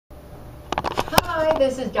Hi,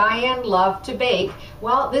 this is Diane Lovetobake.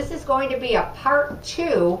 Well, this is going to be a part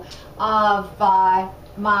 2 of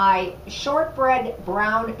my shortbread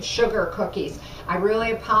brown sugar cookies. I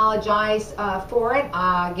really apologize for it.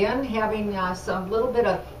 Again, having some little bit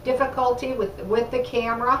of difficulty with the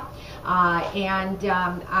camera, and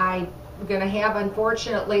I'm going to have,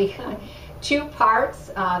 unfortunately, 2 parts.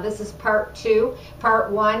 This is part 2.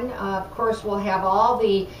 Part 1, of course, will have all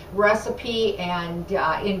the recipe and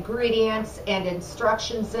ingredients and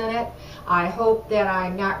instructions in it. I hope that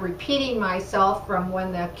I'm not repeating myself from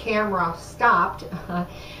when the camera stopped.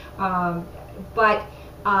 But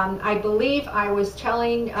I believe I was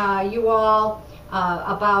telling you all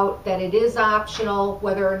about that it is optional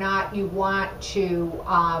whether or not you want to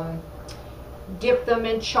dip them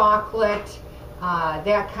in chocolate,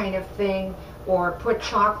 that kind of thing, or put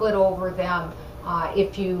chocolate over them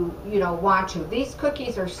if you want to. These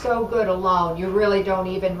cookies are so good alone, you really don't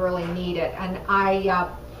even really need it. And I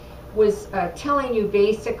was telling you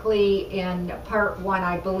basically in part 1,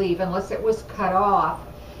 I believe, unless it was cut off,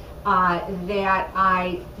 that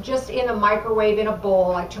I just in a microwave in a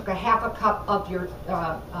bowl, I took a half a cup of your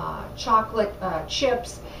chocolate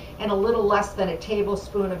chips and a little less than a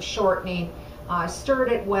tablespoon of shortening.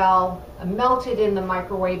 Stirred it well, melted in the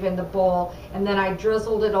microwave in the bowl, and then I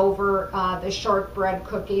drizzled it over the shortbread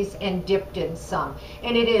cookies and dipped in some.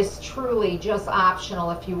 And it is truly just optional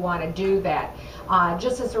if you want to do that.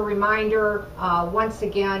 Just as a reminder, once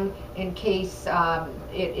again, in case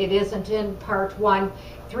it isn't in part 1,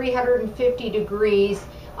 350 degrees.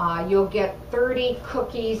 You'll get 30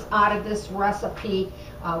 cookies out of this recipe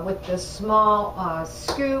with this small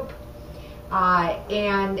scoop.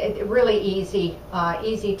 And really easy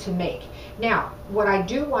to make. Now, what I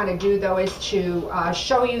do want to do though is to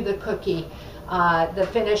show you the cookie, the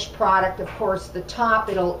finished product. Of course, the top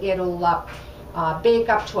it'll bake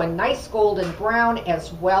up to a nice golden brown,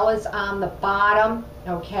 as well as on the bottom.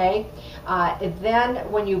 Okay. Then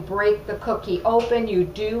when you break the cookie open, you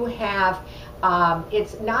do have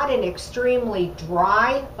it's not an extremely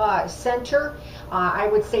dry center. I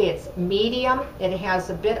would say it's medium. It has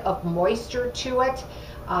a bit of moisture to it,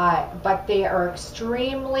 but they are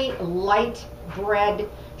extremely light bread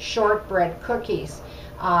shortbread cookies.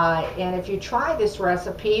 And if you try this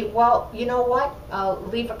recipe, well, you know what?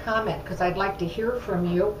 Leave a comment because I'd like to hear from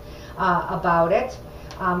you about it.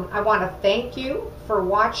 I want to thank you for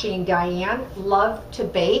watching Diane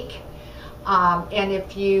Lovetobake. And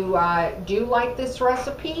if you do like this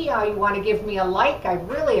recipe, you want to give me a like, I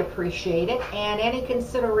really appreciate it. And any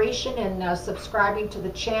consideration in subscribing to the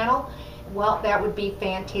channel, well, that would be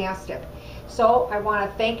fantastic. So I want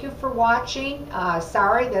to thank you for watching.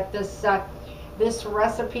 Sorry that this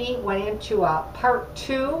recipe went into a part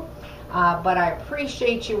 2, but I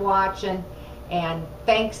appreciate you watching. And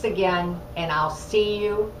thanks again, and I'll see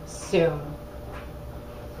you soon.